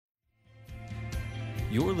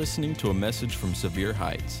You're listening to a message from Sevier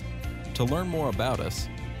Heights. To learn more about us,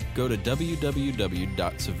 go to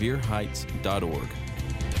www.sevierheights.org.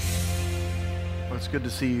 Well, it's good to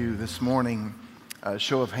see you this morning.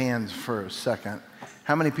 Show of hands for a second.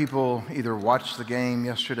 How many people either watched the game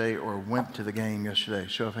yesterday or went to the game yesterday?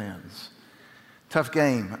 Show of hands. Tough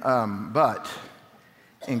game, but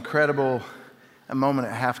incredible moment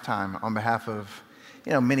at halftime on behalf of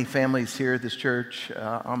many families here at this church,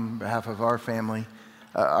 on behalf of our family.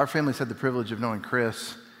 Our family's had the privilege of knowing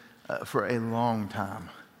Chris for a long time.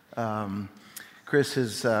 Chris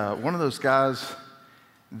is one of those guys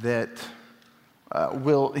that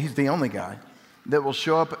he's the only guy that will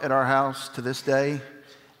show up at our house to this day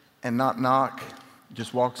and not knock,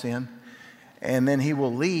 just walks in, and then he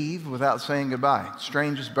will leave without saying goodbye.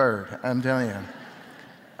 Strangest bird, I'm telling you.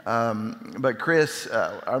 But Chris,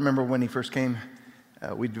 I remember when he first came,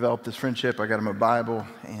 we developed this friendship. I got him a Bible,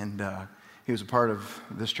 and he was a part of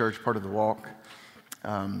this church, part of the walk.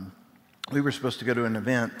 We were supposed to go to an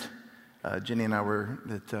event. Jenny and I were,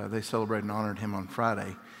 that they celebrated and honored him on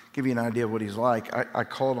Friday. Give you an idea of what he's like. I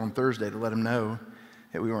called on Thursday to let him know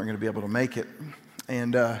that we weren't going to be able to make it.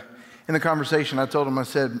 And in the conversation, I told him, I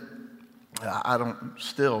said, I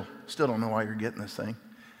still don't know why you're getting this thing,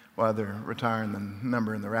 why they're retiring the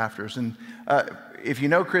number in the rafters. And if you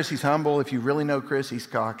know Chris, he's humble. If you really know Chris, he's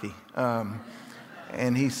cocky.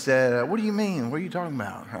 And he said, what do you mean? What are you talking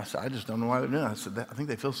about? I said, I just don't know why they're doing it. I said, I think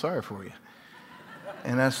they feel sorry for you.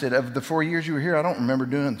 And I said, of the 4 years you were here, I don't remember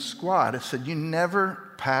doing squat. I said, you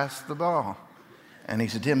never passed the ball. And he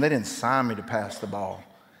said, Tim, they didn't sign me to pass the ball.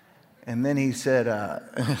 And then he said,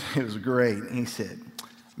 it was great. He said,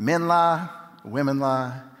 men lie, women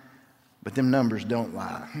lie, but them numbers don't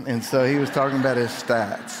lie. And so he was talking about his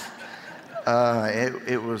stats.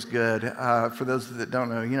 It was good. For those that don't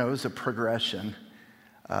know, it was a progression.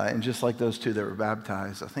 And just like those two that were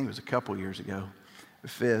baptized, I think it was a couple years ago,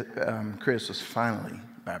 Chris was finally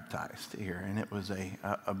baptized here, and it was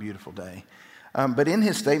a beautiful day. But in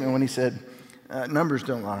his statement, when he said, numbers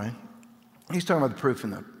don't lie, he's talking about the proof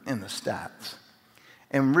in the stats.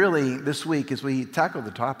 And really, this week, as we tackle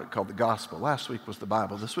the topic called the gospel, last week was the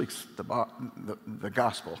Bible, this week's the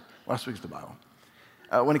gospel, last week's the Bible.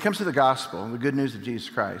 When it comes to the gospel, the good news of Jesus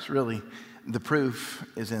Christ, really, the proof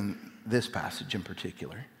is in this passage in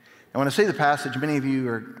particular. And when I say the passage, many of you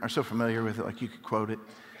are so familiar with it, like you could quote it.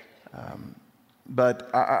 But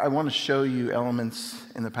I want to show you elements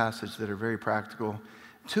in the passage that are very practical,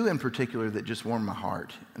 two in particular that just warm my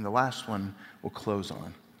heart. And the last one we'll close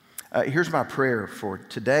on. Here's my prayer for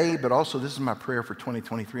today, but also this is my prayer for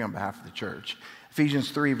 2023 on behalf of the church. Ephesians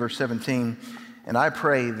 3, verse 17, and I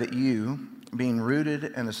pray that you, being rooted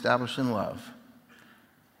and established in love,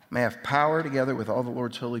 may have power together with all the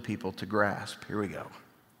Lord's holy people to grasp, here we go,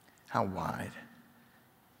 how wide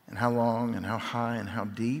and how long and how high and how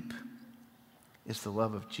deep is the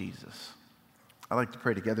love of Jesus. I'd like to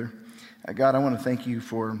pray together. God, I want to thank you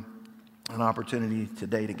for an opportunity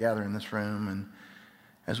today to gather in this room, and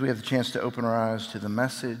as we have the chance to open our eyes to the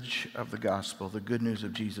message of the gospel, the good news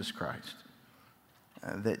of Jesus Christ,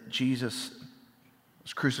 that Jesus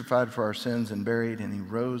was crucified for our sins and buried, and he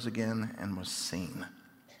rose again and was seen.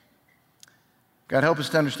 God, help us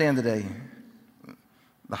to understand today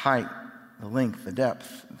the height, the length, the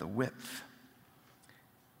depth, the width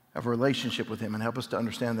of a relationship with him, and help us to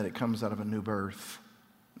understand that it comes out of a new birth,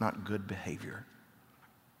 not good behavior.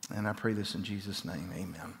 And I pray this in Jesus' name,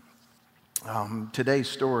 amen. Today's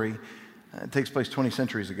story takes place 20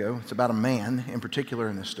 centuries ago. It's about a man in particular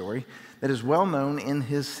in this story that is well known in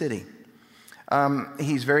his city.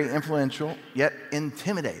 He's very influential, yet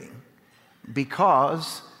intimidating,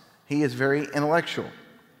 because he is very intellectual.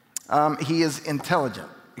 He is intelligent,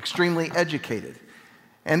 extremely educated.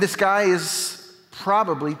 And this guy is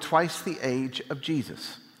probably twice the age of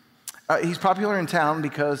Jesus. He's popular in town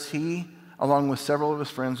because he, along with several of his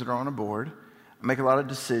friends that are on a board, make a lot of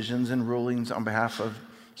decisions and rulings on behalf of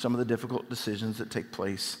some of the difficult decisions that take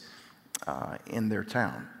place in their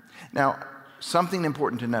town. Now, something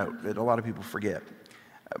important to note that a lot of people forget.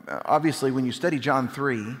 Obviously, when you study John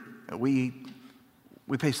 3, we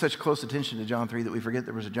pay such close attention to John 3 that we forget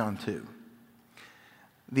there was a John 2.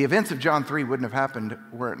 The events of John 3 wouldn't have happened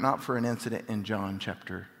were it not for an incident in John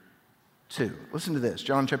chapter 2. Listen to this,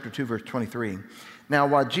 John chapter 2, verse 23. Now,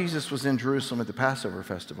 while Jesus was in Jerusalem at the Passover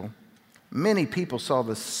festival, many people saw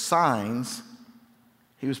the signs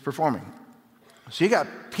he was performing. So you got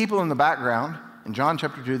people in the background in John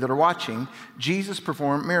chapter 2 that are watching Jesus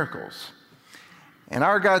perform miracles. And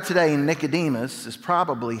our God today, Nicodemus, is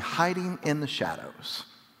probably hiding in the shadows.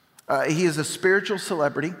 He is a spiritual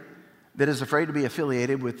celebrity that is afraid to be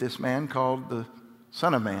affiliated with this man called the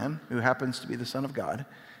Son of Man, who happens to be the Son of God.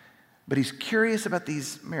 But he's curious about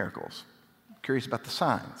these miracles, curious about the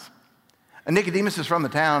signs. And Nicodemus is from the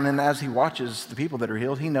town, and as he watches the people that are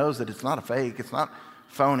healed, he knows that it's not a fake, it's not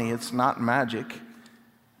phony, it's not magic.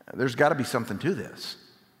 There's got to be something to this.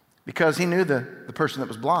 Because he knew the person that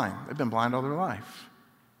was blind. They've been blind all their life.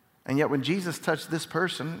 And yet when Jesus touched this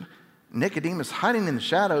person, Nicodemus hiding in the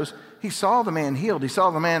shadows, he saw the man healed. He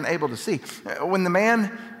saw the man able to see. When the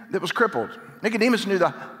man that was crippled, Nicodemus knew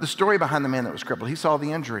the story behind the man that was crippled. He saw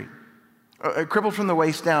the injury. Crippled from the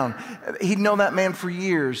waist down. He'd known that man for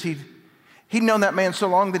years. He'd known that man so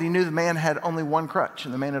long that he knew the man had only one crutch,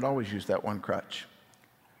 and the man had always used that one crutch.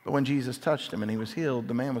 But when Jesus touched him and he was healed,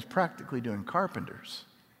 the man was practically doing carpenters.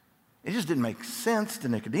 It just didn't make sense to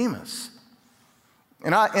Nicodemus.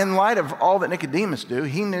 And in light of all that Nicodemus knew,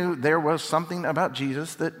 he knew there was something about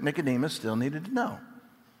Jesus that Nicodemus still needed to know.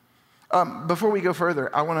 Before we go further,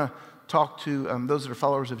 I want to talk to those that are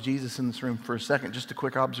followers of Jesus in this room for a second. Just a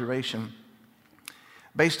quick observation.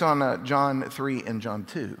 Based on John 3 and John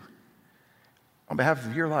 2, on behalf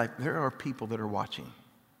of your life, there are people that are watching,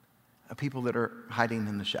 people that are hiding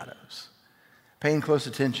in the shadows, paying close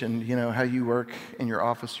attention, how you work in your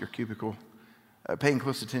office, your cubicle, paying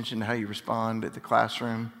close attention to how you respond at the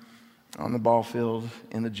classroom, on the ball field,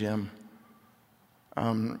 in the gym.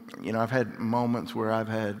 I've had moments where I've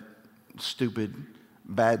had stupid,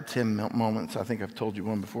 bad Tim moments. I think I've told you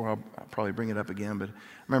one before. I'll probably bring it up again. But I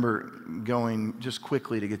remember going just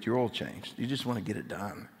quickly to get your oil changed. You just want to get it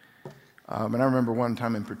done. And I remember one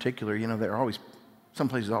time in particular, some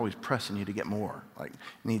places are always pressing you to get more. Like,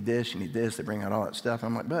 you need this, they bring out all that stuff.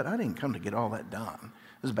 I'm like, but I didn't come to get all that done.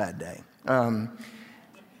 It was a bad day.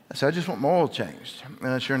 So I just want my oil changed.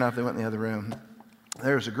 And sure enough, they went in the other room.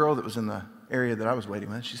 There was a girl that was in the area that I was waiting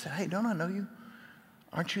with. She said, hey, don't I know you?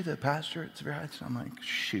 Aren't you the pastor at Severe Heights? And I'm like,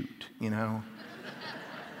 shoot, And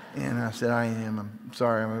I said, I am. I'm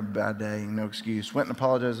sorry, I'm having a bad day. No excuse. Went and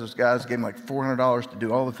apologized to those guys. Gave them like $400 to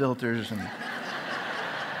do all the filters. And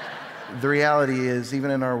the reality is,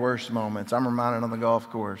 even in our worst moments, I'm reminded on the golf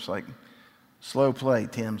course, like, slow play,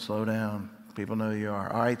 Tim, slow down. People know who you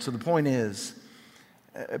are. All right, so the point is,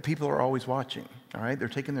 people are always watching, all right? They're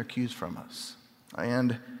taking their cues from us.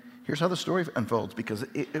 And here's how the story unfolds, because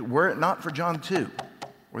were it not for John 2,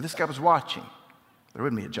 where this guy was watching, there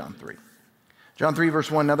wouldn't be a John 3. John 3,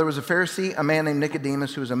 verse 1, now there was a Pharisee, a man named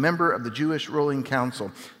Nicodemus, who was a member of the Jewish ruling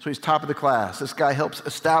council. So he's top of the class. This guy helps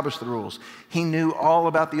establish the rules. He knew all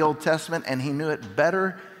about the Old Testament, and he knew it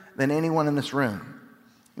better than anyone in this room.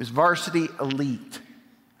 He was varsity elite.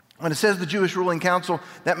 When it says the Jewish ruling council,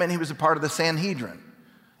 that meant he was a part of the Sanhedrin.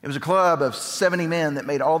 It was a club of 70 men that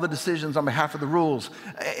made all the decisions on behalf of the rules,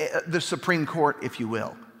 the Supreme Court, if you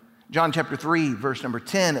will. John chapter 3, verse number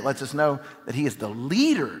 10, it lets us know that he is the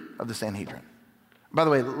leader of the Sanhedrin. By the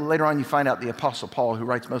way, later on you find out the Apostle Paul, who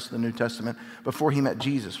writes most of the New Testament, before he met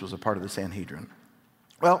Jesus, was a part of the Sanhedrin.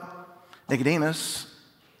 Well, Nicodemus,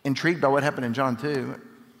 intrigued by what happened in John 2,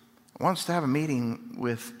 wants to have a meeting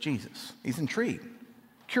with Jesus. He's intrigued,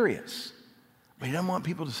 curious, but he doesn't want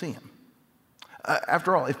people to see him.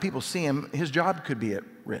 After all, if people see him, his job could be at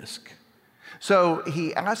risk. So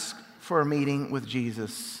he asks for a meeting with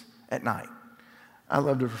Jesus at night. I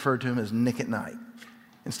love to refer to him as Nick at night.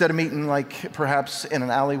 Instead of meeting like perhaps in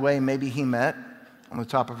an alleyway, maybe he met on the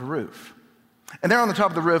top of a roof. And there on the top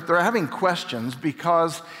of the roof, they're having questions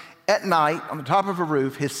because at night on the top of a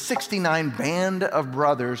roof, his 69 band of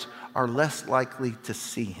brothers are less likely to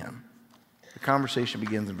see him. The conversation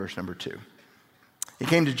begins in verse number 2. He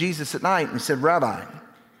came to Jesus at night and said, Rabbi,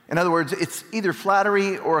 in other words, it's either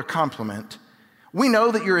flattery or a compliment. We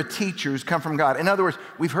know that you're a teacher who's come from God. In other words,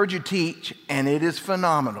 we've heard you teach and it is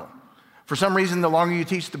phenomenal. For some reason, the longer you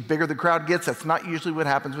teach, the bigger the crowd gets. That's not usually what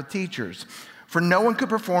happens with teachers. For no one could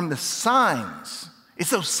perform the signs.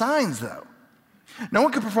 It's those signs, though. No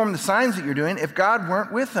one could perform the signs that you're doing if God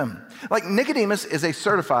weren't with them. Like Nicodemus is a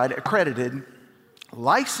certified, accredited,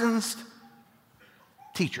 licensed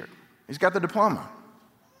teacher. He's got the diploma.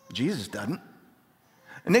 Jesus doesn't.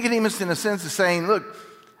 And Nicodemus, in a sense, is saying, look,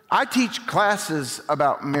 I teach classes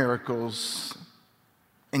about miracles,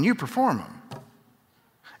 and you perform them.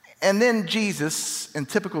 And then Jesus, in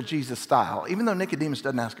typical Jesus style, even though Nicodemus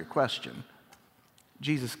doesn't ask a question,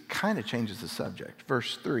 Jesus kind of changes the subject.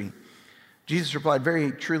 Verse 3, Jesus replied,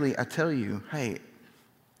 very truly, I tell you, hey,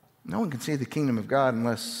 no one can see the kingdom of God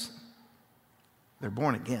unless they're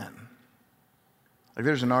born again. Like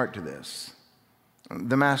there's an art to this.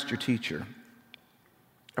 The master teacher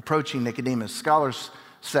approaching Nicodemus. Scholars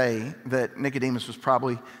say that Nicodemus was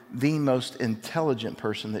probably the most intelligent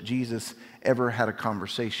person that Jesus ever had a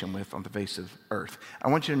conversation with on the face of earth. I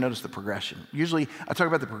want you to notice the progression. Usually, I talk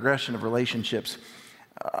about the progression of relationships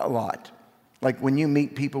a lot. Like when you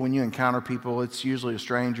meet people, when you encounter people, it's usually a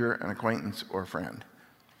stranger, an acquaintance, or a friend.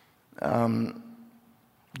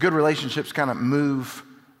 Good relationships kind of move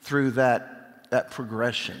through that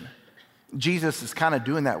progression. Jesus is kind of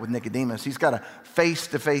doing that with Nicodemus. He's got a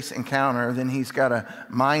face-to-face encounter, then he's got a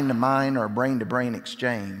mind-to-mind or a brain-to-brain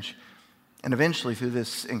exchange. And eventually through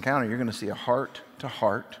this encounter, you're going to see a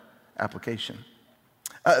heart-to-heart application.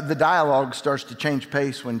 The dialogue starts to change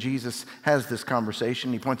pace when Jesus has this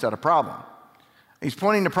conversation. He points out a problem. He's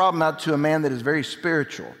pointing the problem out to a man that is very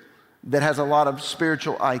spiritual, that has a lot of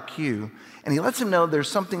spiritual IQ. And he lets him know there's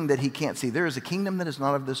something that he can't see. There is a kingdom that is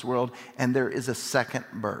not of this world, and there is a second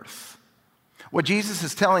birth. What Jesus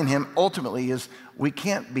is telling him ultimately is we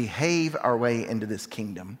can't behave our way into this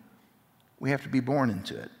kingdom. We have to be born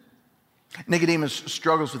into it. Nicodemus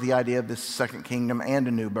struggles with the idea of this second kingdom and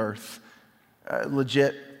a new birth.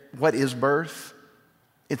 Legit, what is birth?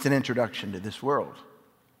 It's an introduction to this world.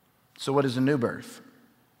 So what is a new birth?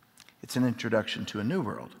 It's an introduction to a new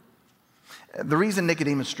world. The reason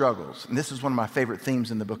Nicodemus struggles, and this is one of my favorite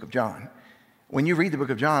themes in the book of John, when you read the book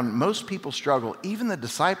of John, most people struggle, even the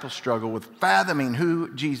disciples struggle with fathoming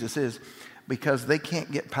who Jesus is because they can't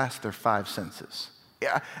get past their five senses.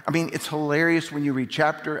 Yeah, I mean, it's hilarious when you read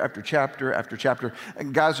chapter after chapter after chapter.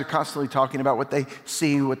 And guys are constantly talking about what they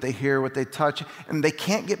see, what they hear, what they touch, and they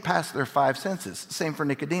can't get past their five senses. Same for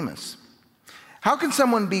Nicodemus. How can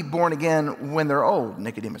someone be born again when they're old?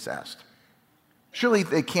 Nicodemus asked. Surely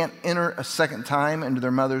they can't enter a second time into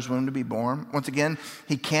their mother's womb to be born. Once again,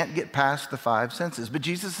 he can't get past the five senses. But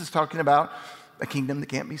Jesus is talking about a kingdom that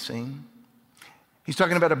can't be seen. He's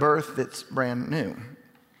talking about a birth that's brand new.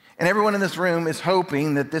 And everyone in this room is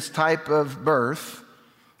hoping that this type of birth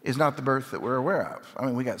is not the birth that we're aware of. I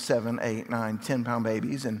mean, we got 7, 8, 9, 10-pound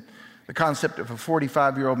babies, and the concept of a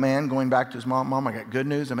 45-year-old man going back to his mom, I got good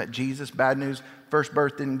news, I met Jesus, bad news, first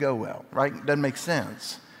birth didn't go well, right? Doesn't make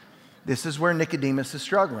sense. This is where Nicodemus is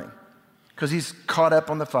struggling because he's caught up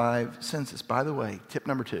on the five senses. By the way, tip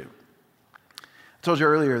number 2. I told you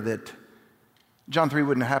earlier that John 3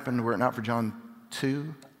 wouldn't have happened were it not for John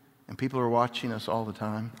 2, and people are watching us all the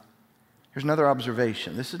time. Here's another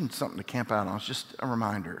observation. This isn't something to camp out on. It's just a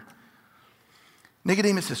reminder.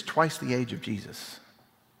 Nicodemus is twice the age of Jesus.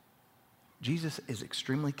 Jesus is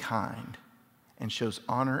extremely kind and shows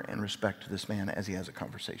honor and respect to this man as he has a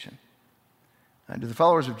conversation. To the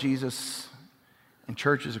followers of Jesus in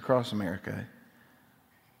churches across America,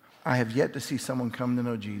 I have yet to see someone come to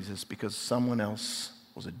know Jesus because someone else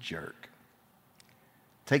was a jerk.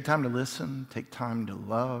 Take time to listen, take time to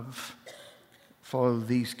love, follow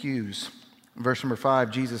these cues. Verse number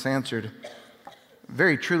 5, Jesus answered,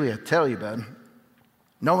 "Very truly I tell you, bud,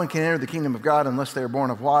 no one can enter the kingdom of God unless they are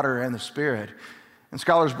born of water and the Spirit." And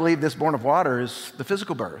scholars believe this born of water is the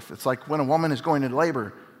physical birth. It's like when a woman is going into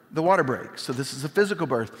labor, the water breaks. So this is a physical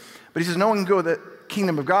birth. But he says no one can go to the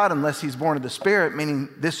kingdom of God unless he's born of the Spirit, meaning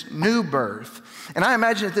this new birth. And I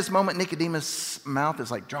imagine at this moment, Nicodemus' mouth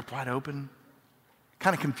is like dropped wide open,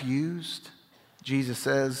 kind of confused. Jesus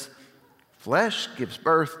says, flesh gives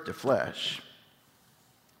birth to flesh,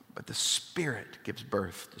 but the Spirit gives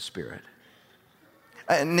birth to spirit.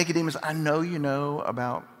 Nicodemus, I know you know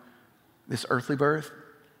about this earthly birth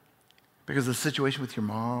because of the situation with your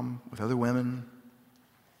mom, with other women.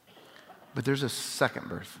 But there's a second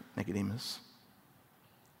birth, Nicodemus.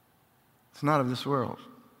 It's not of this world.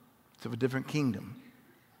 It's of a different kingdom.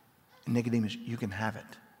 And Nicodemus, you can have it.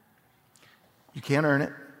 You can't earn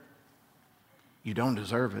it. You don't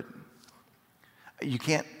deserve it. You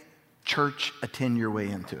can't church attend your way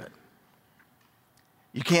into it.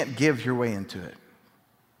 You can't give your way into it.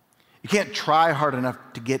 You can't try hard enough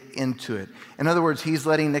to get into it. In other words, he's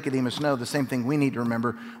letting Nicodemus know the same thing we need to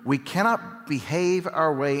remember. We cannot behave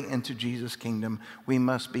our way into Jesus' kingdom. We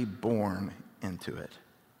must be born into it.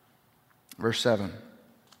 Verse 7.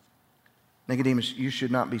 Nicodemus, you should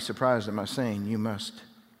not be surprised at my saying you must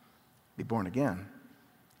be born again.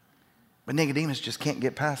 But Nicodemus just can't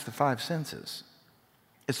get past the five senses.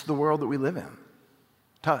 It's the world that we live in.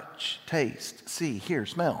 Touch, taste, see, hear,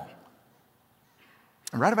 smell.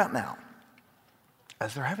 And right about now,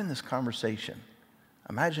 as they're having this conversation,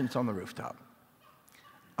 imagine it's on the rooftop.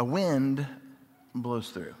 A wind blows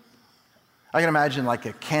through. I can imagine like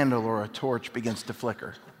a candle or a torch begins to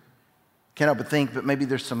flicker. Can't help but think, but maybe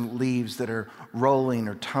there's some leaves that are rolling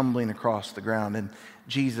or tumbling across the ground. And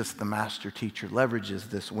Jesus, the master teacher, leverages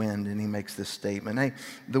this wind and he makes this statement. Hey,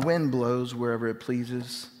 the wind blows wherever it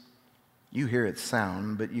pleases. You hear its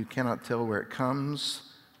sound, but you cannot tell where it comes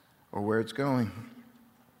or where it's going.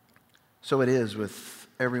 So it is with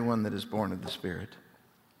everyone that is born of the Spirit.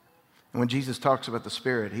 And when Jesus talks about the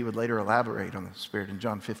Spirit, he would later elaborate on the Spirit in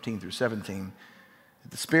John 15 through 17.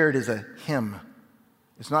 The Spirit is a him.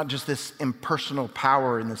 It's not just this impersonal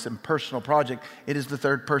power and this impersonal project. It is the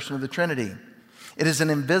third person of the Trinity. It is an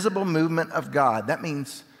invisible movement of God. That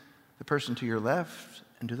means the person to your left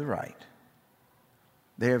and to the right.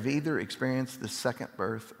 They have either experienced the second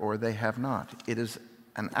birth or they have not. It is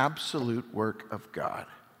an absolute work of God.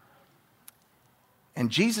 And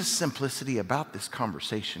Jesus' simplicity about this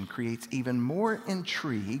conversation creates even more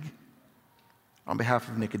intrigue on behalf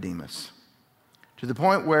of Nicodemus, to the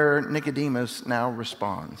point where Nicodemus now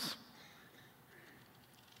responds,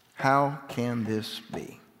 how can this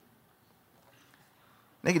be?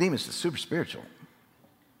 Nicodemus is super spiritual.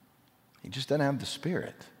 He just doesn't have the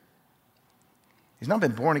Spirit. He's not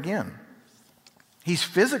been born again. He's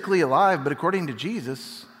physically alive, but according to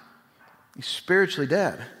Jesus, he's spiritually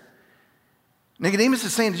dead. Nicodemus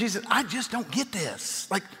is saying to Jesus, I just don't get this.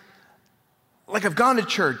 Like I've gone to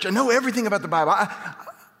church. I know everything about the Bible.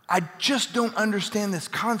 I just don't understand this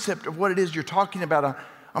concept of what it is you're talking about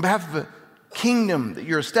on behalf of a kingdom that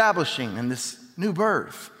you're establishing and this new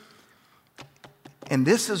birth. And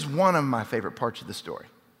this is one of my favorite parts of the story.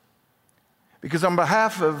 Because on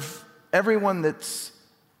behalf of everyone that's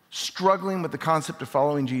struggling with the concept of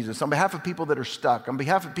following Jesus, on behalf of people that are stuck, on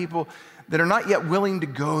behalf of people that are not yet willing to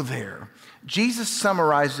go there, Jesus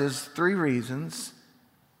summarizes 3 reasons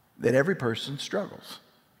that every person struggles.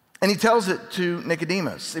 And he tells it to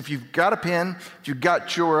Nicodemus. If you've got a pen, if you've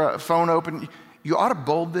got your phone open, you ought to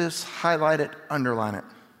bold this, highlight it, underline it.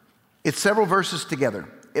 It's several verses together.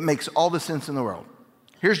 It makes all the sense in the world.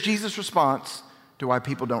 Here's Jesus' response to why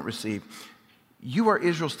people don't receive. You are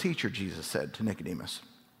Israel's teacher, Jesus said to Nicodemus.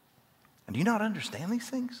 And do you not understand these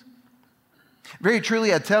things? Very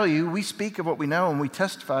truly, I tell you, we speak of what we know and we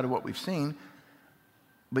testify to what we've seen,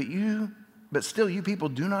 but still you people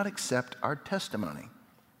do not accept our testimony.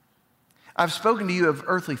 I've spoken to you of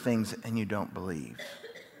earthly things and you don't believe.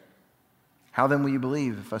 How then will you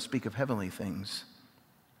believe if I speak of heavenly things?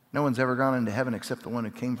 No one's ever gone into heaven except the one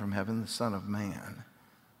who came from heaven, the Son of Man.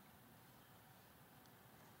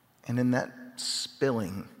 And in that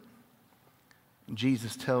spilling,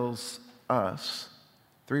 Jesus tells us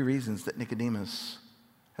 3 reasons that Nicodemus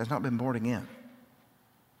has not been born again.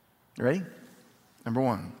 You ready? Number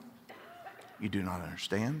 1, you do not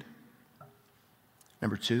understand.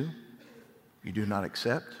 Number 2, you do not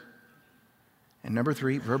accept. And number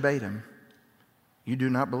 3, verbatim, you do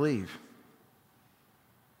not believe.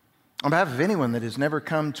 On behalf of anyone that has never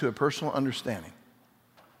come to a personal understanding,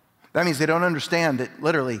 that means they don't understand that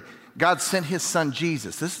literally God sent his son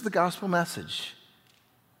Jesus. This is the gospel message.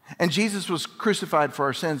 And Jesus was crucified for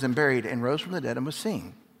our sins and buried and rose from the dead and was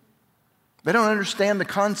seen. They don't understand the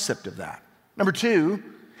concept of that. Number 2,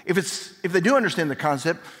 if they do understand the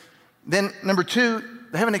concept, then number 2,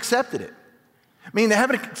 they haven't accepted it. Meaning they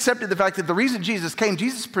haven't accepted the fact that the reason Jesus came,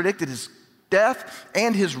 Jesus predicted his death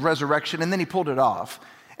and his resurrection, and then he pulled it off.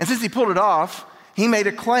 And since he pulled it off, he made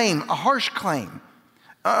a claim, a harsh claim.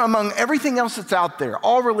 Among everything else that's out there,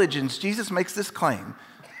 all religions, Jesus makes this claim.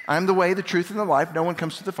 I'm the way, the truth, and the life. No one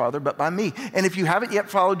comes to the Father but by me. And if you haven't yet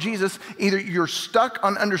followed Jesus, either you're stuck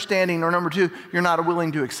on understanding, or number 2, you're not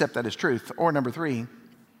willing to accept that as truth. Or number 3,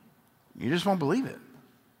 you just won't believe it.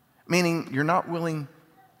 Meaning you're not willing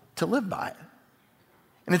to live by it.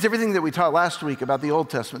 And it's everything that we taught last week about the Old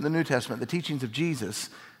Testament, the New Testament, the teachings of Jesus.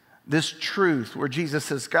 This truth where Jesus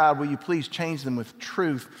says, God, will you please change them with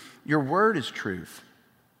truth? Your word is truth.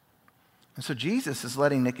 And so Jesus is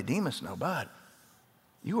letting Nicodemus know, bud,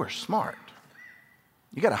 you are smart.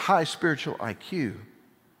 You got a high spiritual IQ.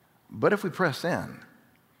 But if we press in,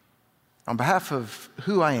 on behalf of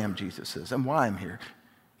who I am, Jesus says, and why I'm here,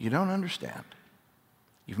 you don't understand.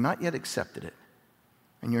 You've not yet accepted it.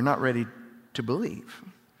 And you're not ready to believe.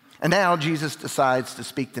 And now Jesus decides to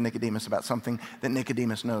speak to Nicodemus about something that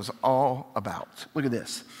Nicodemus knows all about. Look at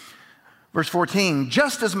this. Verse 14,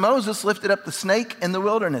 just as Moses lifted up the snake in the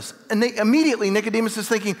wilderness. And immediately Nicodemus is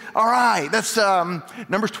thinking, all right, that's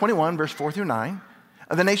Numbers 21, verse 4 through 9.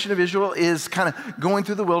 The nation of Israel is kind of going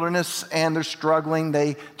through the wilderness and they're struggling.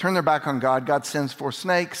 They turn their back on God. God sends 4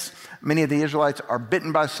 snakes. Many of the Israelites are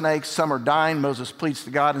bitten by snakes. Some are dying. Moses pleads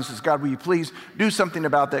to God and says, God, will you please do something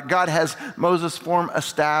about that? God has Moses form a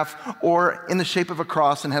staff or in the shape of a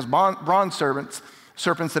cross and has bronze serpents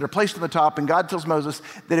that are placed on the top. And God tells Moses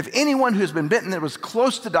that if anyone who has been bitten that was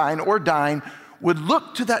close to dying or dying would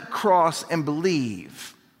look to that cross and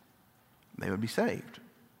believe, they would be saved.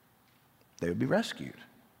 They would be rescued.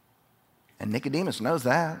 And Nicodemus knows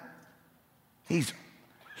that. He's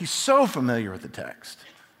so familiar with the text.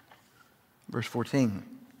 Verse 14,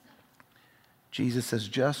 Jesus says,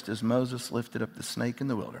 just as Moses lifted up the snake in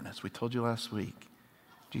the wilderness, we told you last week,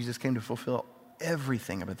 Jesus came to fulfill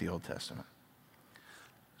everything about the Old Testament.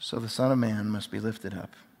 So the Son of Man must be lifted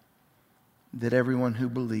up, that everyone who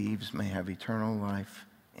believes may have eternal life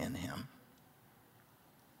in him.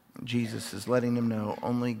 Jesus is letting them know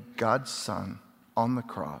only God's Son on the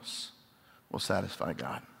cross will satisfy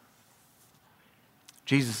God.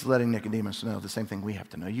 Jesus is letting Nicodemus know the same thing we have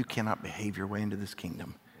to know. You cannot behave your way into this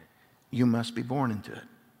kingdom. You must be born into it.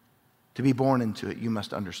 To be born into it, you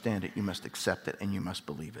must understand it, you must accept it, and you must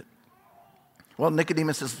believe it. Well,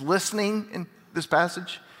 Nicodemus is listening in this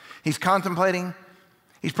passage. He's contemplating.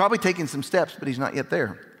 He's probably taking some steps, but he's not yet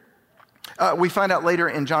there. We find out later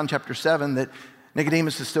in John chapter 7 that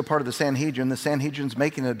Nicodemus is still part of the Sanhedrin. The Sanhedrin's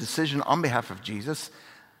making a decision on behalf of Jesus.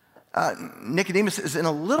 Nicodemus is in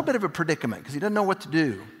a little bit of a predicament because he doesn't know what to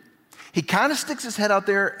do. He kind of sticks his head out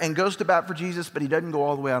there and goes to bat for Jesus, but he doesn't go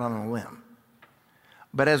all the way out on a limb.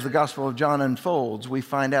 But as the Gospel of John unfolds, we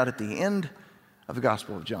find out at the end of the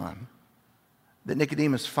Gospel of John that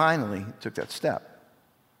Nicodemus finally took that step.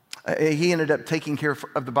 He ended up taking care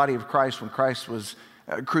of the body of Christ when Christ was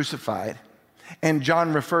crucified. And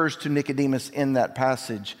John refers to Nicodemus in that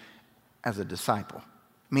passage as a disciple,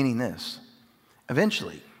 meaning this.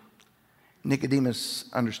 Eventually, Nicodemus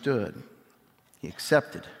understood, he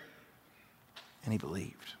accepted, and he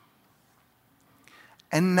believed.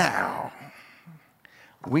 And now,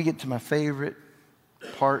 we get to my favorite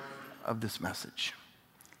part of this message.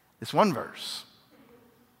 This one verse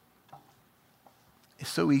is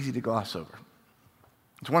so easy to gloss over.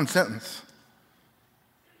 It's one sentence.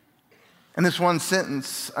 And this one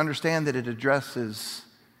sentence, understand that it addresses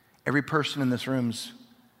every person in this room's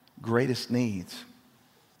greatest needs.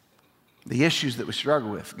 The issues that we struggle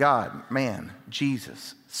with: God, man,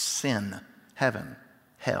 Jesus, sin, heaven,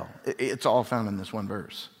 hell. It's all found in this one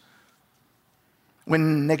verse.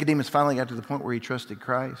 When Nicodemus finally got to the point where he trusted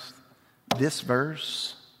Christ, this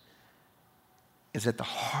verse is at the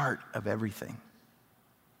heart of everything.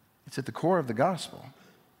 It's at the core of the gospel.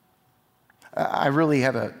 I really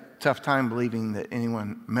have a tough time believing that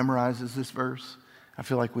anyone memorizes this verse. I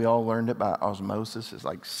feel like we all learned it by osmosis. It's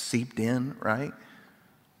like seeped in, right?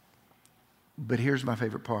 But here's my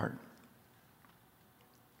favorite part.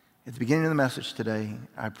 At the beginning of the message today,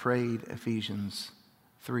 I prayed Ephesians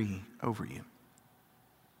 3 over you.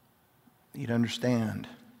 You'd understand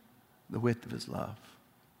the width of his love,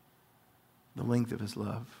 the length of his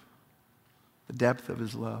love, the depth of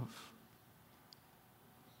his love,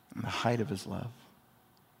 and the height of his love.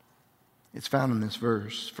 It's found in this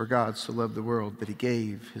verse. For God so loved the world that he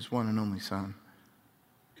gave his one and only Son,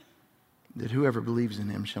 that whoever believes in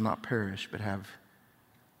him shall not perish but have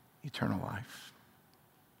eternal life.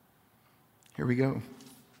 Here we go.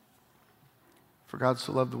 For God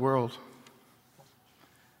so loved the world.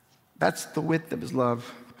 That's the width of his love.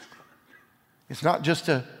 It's not just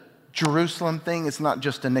a Jerusalem thing. It's not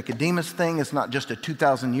just a Nicodemus thing. It's not just a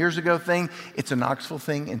 2,000 years ago thing. It's a Knoxville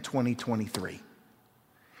thing in 2023.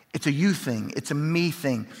 It's a you thing. It's a me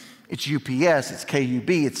thing. It's UPS. It's KUB.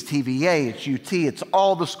 It's TVA. It's UT. It's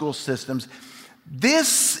all the school systems.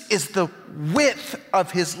 This is the width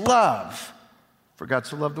of his love. For God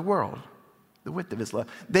so loved the world. The width of his love.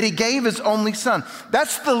 That he gave his only Son.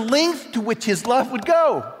 That's the length to which his love would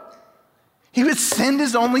go. He would send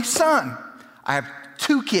his only Son. I have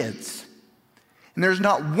 2 kids. And there's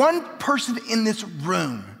not one person in this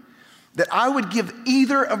room that I would give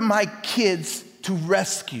either of my kids to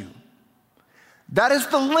rescue. That is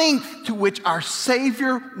the length to which our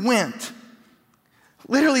Savior went.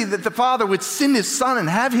 Literally, that the Father would send his Son and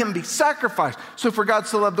have him be sacrificed. So for God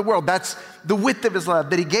so loved the world, that's the width of his love,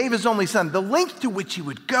 that he gave his only Son, the length to which he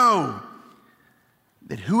would go,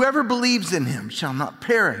 that whoever believes in him shall not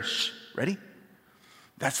perish. Ready?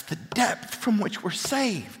 That's the depth from which we're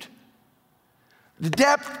saved. The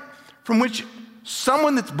depth from which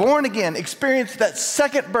someone that's born again experienced that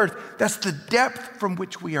second birth. That's the depth from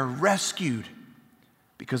which we are rescued.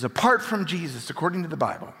 Because apart from Jesus, according to the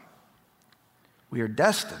Bible, we are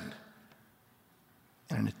destined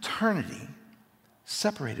in an eternity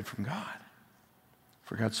separated from God.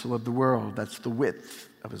 For God so loved the world, that's the width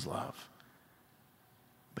of his love.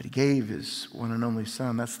 But he gave his one and only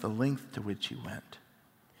Son, that's the length to which he went.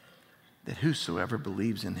 That whosoever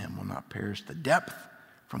believes in him will not perish, the depth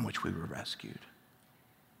from which we were rescued,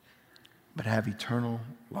 but have eternal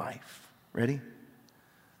life. Ready?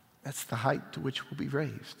 That's the height to which we'll be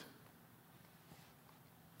raised.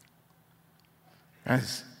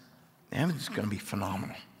 Guys, heaven's going to be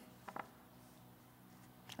phenomenal.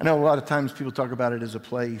 I know a lot of times people talk about it as a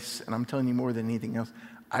place, and I'm telling you more than anything else,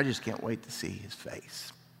 I just can't wait to see his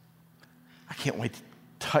face. I can't wait to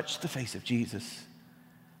touch the face of Jesus.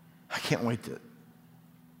 I can't wait to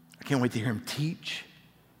hear him teach.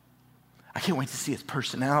 I can't wait to see his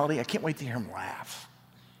personality. I can't wait to hear him laugh.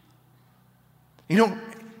 You know,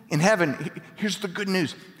 in heaven, here's the good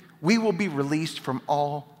news. We will be released from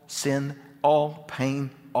all sin, all pain,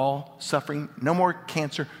 all suffering. No more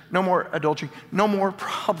cancer, no more adultery, no more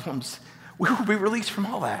problems. We will be released from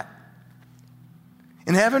all that.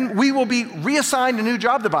 In heaven, we will be reassigned a new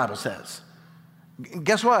job, the Bible says.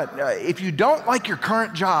 Guess what? If you don't like your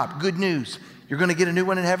current job, good news. You're going to get a new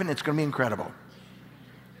one in heaven. It's going to be incredible.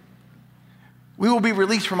 We will be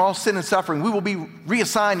released from all sin and suffering. We will be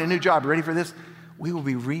reassigned a new job. Ready for this? We will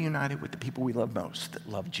be reunited with the people we love most that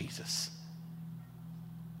love Jesus.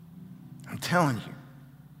 I'm telling you,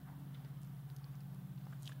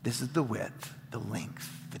 this is the width, the length,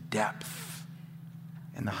 the depth,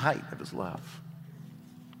 and the height of his love.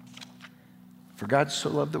 For God so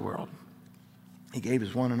loved the world, he gave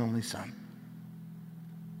his one and only Son,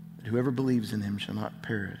 that whoever believes in him shall not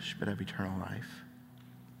perish, but have eternal life.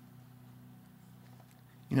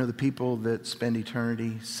 You know, the people that spend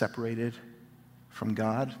eternity separated from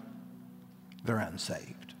God, they're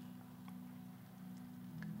unsaved.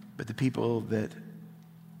 But the people that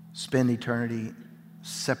spend eternity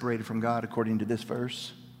separated from God, according to this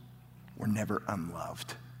verse, were never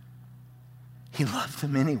unloved. He loved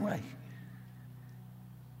them anyway.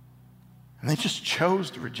 And they just chose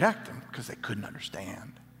to reject him because they couldn't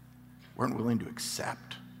understand, weren't willing to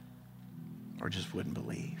accept, or just wouldn't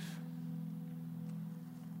believe.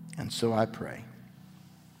 And so I pray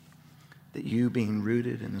that you, being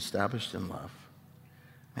rooted and established in love,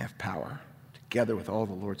 may have power, together with all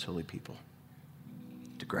the Lord's holy people,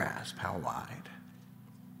 to grasp how wide,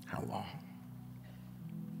 how long,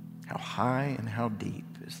 how high, and how deep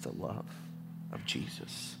is the love of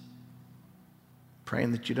Jesus.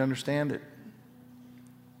 Praying that you'd understand it,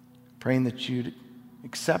 praying that you'd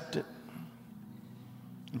accept it,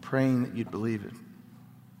 and praying that you'd believe it.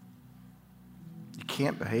 You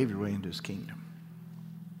can't behave your way into his kingdom.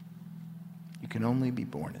 You can only be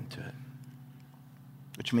born into it,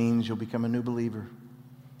 which means you'll become a new believer,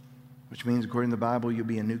 which means, according to the Bible, you'll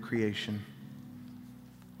be a new creation,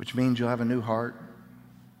 which means you'll have a new heart,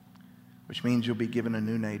 which means you'll be given a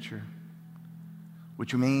new nature,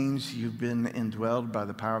 which means you've been indwelled by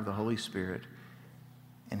the power of the Holy Spirit,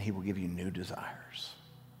 and he will give you new desires.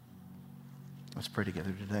 Let's pray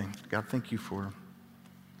together today. God, thank you for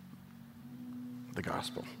the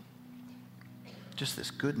gospel. Just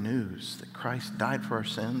this good news that Christ died for our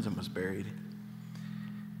sins and was buried.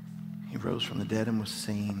 He rose from the dead and was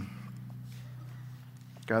seen.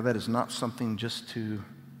 God, that is not something just to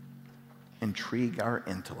intrigue our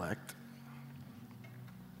intellect.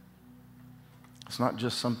 It's not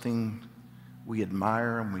just something we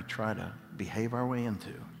admire and we try to behave our way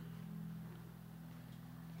into.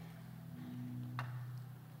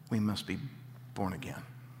 We must be born again.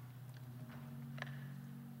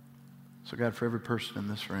 So God, for every person in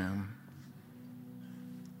this room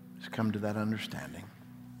who's come to that understanding,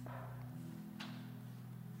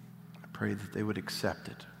 I pray that they would accept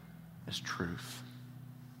it as truth.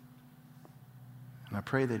 And I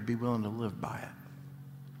pray they'd be willing to live by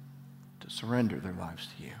it, to surrender their lives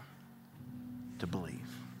to you, to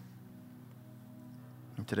believe.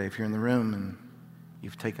 And today, if you're in the room and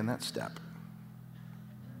you've taken that step,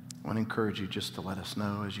 I want to encourage you just to let us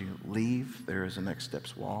know as you leave. There is a Next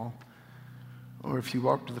Steps wall. Or if you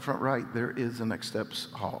walk to the front right, there is a Next Steps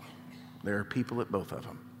hall. There are people at both of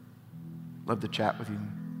them. Love to chat with you,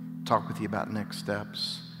 talk with you about next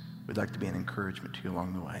steps. We'd like to be an encouragement to you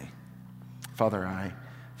along the way. Father, I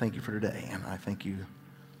thank you for today, and I thank you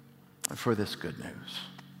for this good news.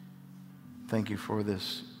 Thank you for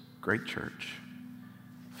this great church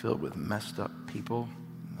filled with messed up people,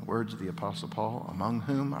 in the words of the Apostle Paul, among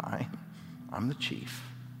whom I'm the chief.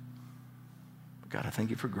 But God, I thank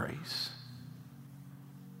you for grace.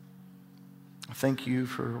 I thank you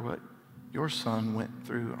for what your Son went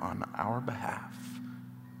through on our behalf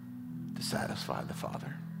to satisfy the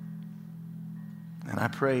Father. And I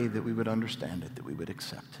pray that we would understand it, that we would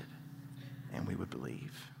accept it, and we would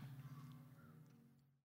believe.